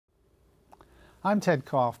I'm Ted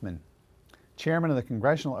Kaufman, Chairman of the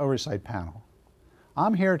Congressional Oversight Panel.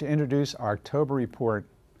 I'm here to introduce our October report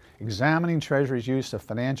examining Treasury's use of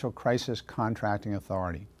Financial Crisis Contracting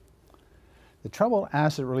Authority. The Troubled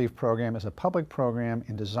Asset Relief Program is a public program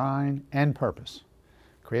in design and purpose,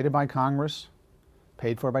 created by Congress,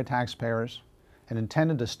 paid for by taxpayers, and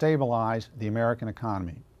intended to stabilize the American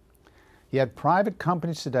economy. Yet private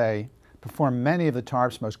companies today perform many of the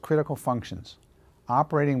TARP's most critical functions,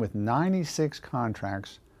 operating with 96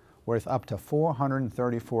 contracts worth up to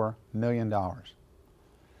 $434 million.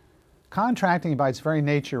 Contracting by its very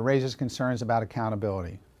nature raises concerns about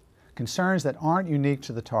accountability, concerns that aren't unique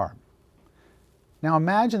to the TARP. Now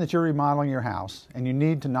imagine that you're remodeling your house and you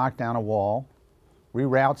need to knock down a wall,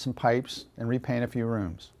 reroute some pipes, and repaint a few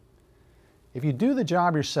rooms. If you do the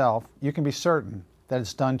job yourself, you can be certain that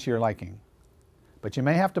it's done to your liking. But you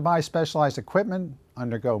may have to buy specialized equipment,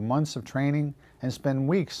 undergo months of training, and spend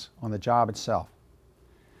weeks on the job itself.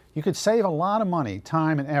 You could save a lot of money,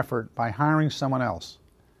 time, and effort by hiring someone else,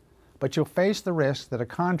 but you'll face the risk that a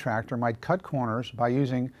contractor might cut corners by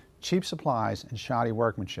using cheap supplies and shoddy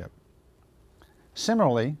workmanship.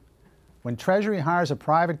 Similarly, when Treasury hires a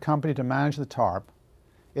private company to manage the TARP,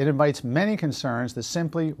 it invites many concerns that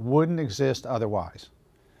simply wouldn't exist otherwise.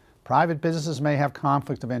 Private businesses may have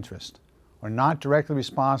conflict of interest, are not directly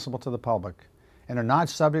responsible to the public, and are not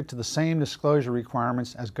subject to the same disclosure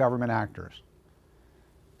requirements as government actors.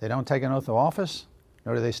 They don't take an oath of office,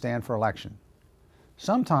 nor do they stand for election.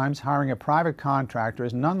 Sometimes hiring a private contractor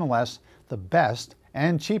is nonetheless the best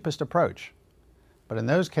and cheapest approach. But in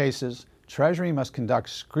those cases, Treasury must conduct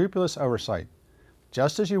scrupulous oversight,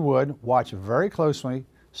 just as you would watch very closely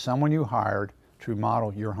someone you hired to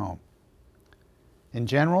remodel your home. In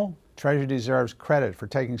general, Treasury deserves credit for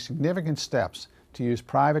taking significant steps to use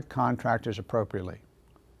private contractors appropriately.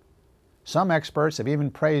 Some experts have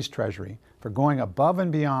even praised Treasury for going above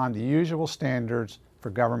and beyond the usual standards for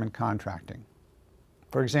government contracting.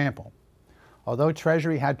 For example, although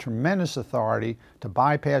Treasury had tremendous authority to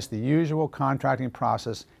bypass the usual contracting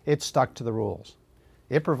process, it stuck to the rules.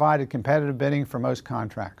 It provided competitive bidding for most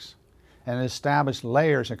contracts, and it established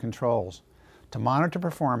layers of controls to monitor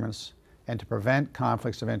performance and to prevent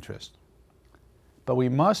conflicts of interest. But we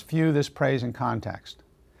must view this praise in context.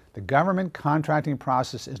 The government contracting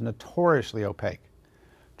process is notoriously opaque.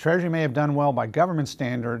 Treasury may have done well by government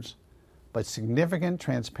standards, but significant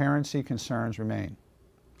transparency concerns remain.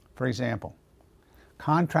 For example,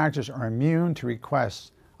 contractors are immune to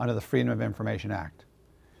requests under the Freedom of Information Act.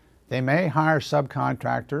 They may hire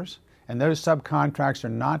subcontractors, and those subcontracts are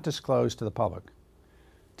not disclosed to the public.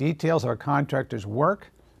 Details of a contractor's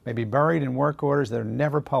work may be buried in work orders that are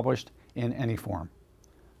never published in any form.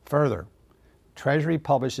 Further, Treasury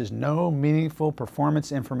publishes no meaningful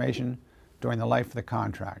performance information during the life of the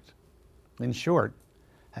contract. In short,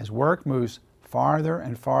 as work moves farther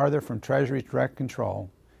and farther from Treasury's direct control,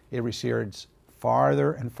 it recedes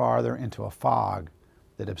farther and farther into a fog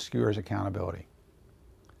that obscures accountability.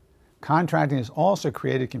 Contracting has also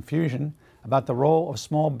created confusion about the role of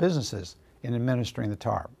small businesses in administering the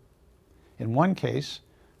TARP. In one case,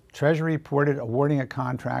 Treasury reported awarding a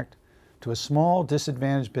contract to a small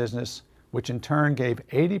disadvantaged business, which in turn gave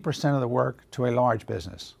 80% of the work to a large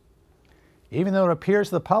business. Even though it appears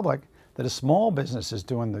to the public that a small business is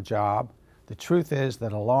doing the job, the truth is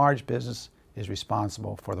that a large business is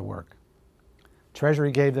responsible for the work.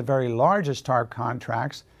 Treasury gave the very largest TARP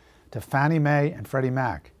contracts to Fannie Mae and Freddie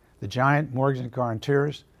Mac, the giant mortgage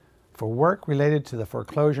guarantors, for work related to the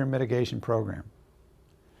foreclosure mitigation program.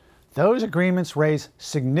 Those agreements raise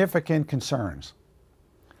significant concerns.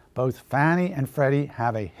 Both Fannie and Freddie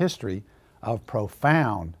have a history of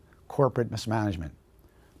profound corporate mismanagement.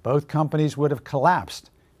 Both companies would have collapsed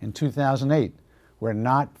in 2008 were it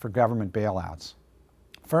not for government bailouts.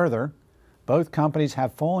 Further, both companies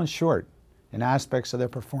have fallen short in aspects of their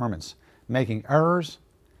performance, making errors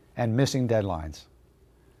and missing deadlines.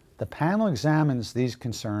 The panel examines these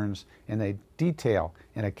concerns in detail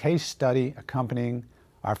in a case study accompanying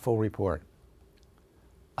our full report.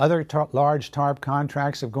 Other large TARP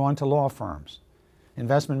contracts have gone to law firms,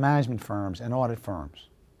 investment management firms, and audit firms.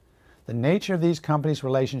 The nature of these companies'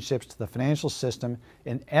 relationships to the financial system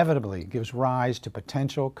inevitably gives rise to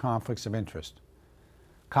potential conflicts of interest.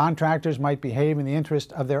 Contractors might behave in the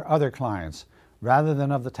interest of their other clients rather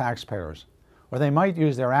than of the taxpayers, or they might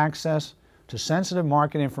use their access to sensitive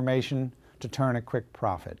market information to turn a quick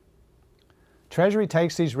profit. Treasury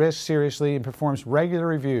takes these risks seriously and performs regular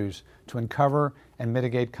reviews to uncover and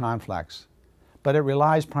mitigate conflicts, but it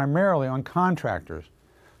relies primarily on contractors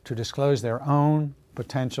to disclose their own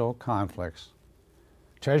potential conflicts.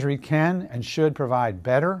 Treasury can and should provide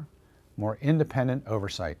better, more independent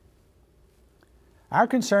oversight. Our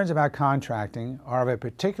concerns about contracting are of a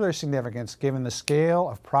particular significance given the scale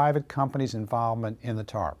of private companies' involvement in the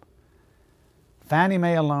TARP. Fannie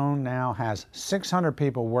Mae alone now has 600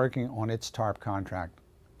 people working on its TARP contract.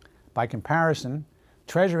 By comparison,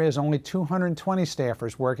 Treasury has only 220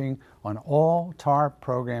 staffers working on all TARP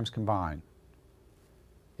programs combined.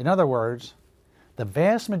 In other words, the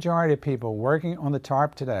vast majority of people working on the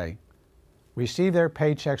TARP today receive their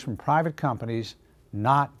paychecks from private companies,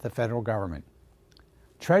 not the federal government.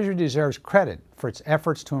 Treasury deserves credit for its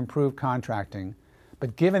efforts to improve contracting,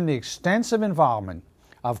 but given the extensive involvement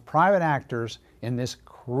of private actors in this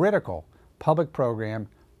critical public program,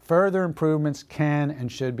 further improvements can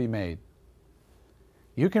and should be made.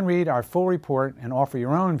 You can read our full report and offer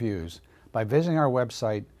your own views by visiting our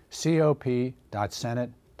website,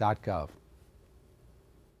 cop.senate.gov.